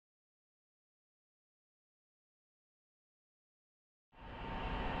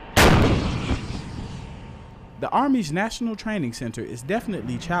The Army's National Training Center is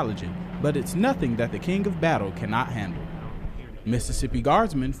definitely challenging, but it's nothing that the King of Battle cannot handle. Mississippi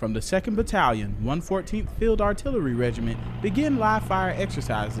Guardsmen from the 2nd Battalion, 114th Field Artillery Regiment begin live fire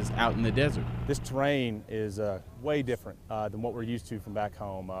exercises out in the desert. This terrain is way different than what we're used to from back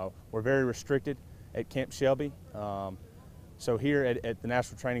home. We're very restricted at Camp Shelby. So here at the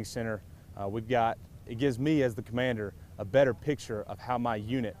National Training Center, it gives me as the commander a better picture of how my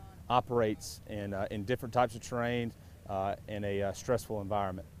unit operates in different types of terrain in a stressful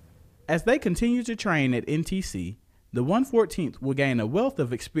environment. As they continue to train at NTC, the 114th will gain a wealth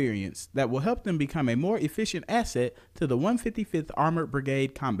of experience that will help them become a more efficient asset to the 155th Armored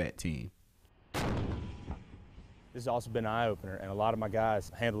Brigade Combat Team. This has also been an eye-opener, and a lot of my guys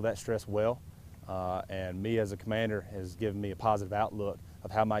handle that stress well, and me as a commander has given me a positive outlook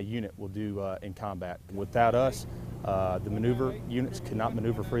of how my unit will do in combat. Without us, the maneuver units cannot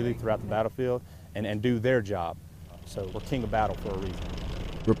maneuver freely throughout the battlefield and do their job. So we're king of battle for a reason.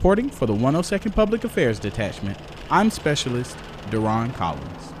 Reporting for the 102nd Public Affairs Detachment, I'm Specialist Dharron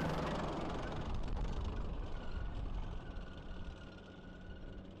Collins.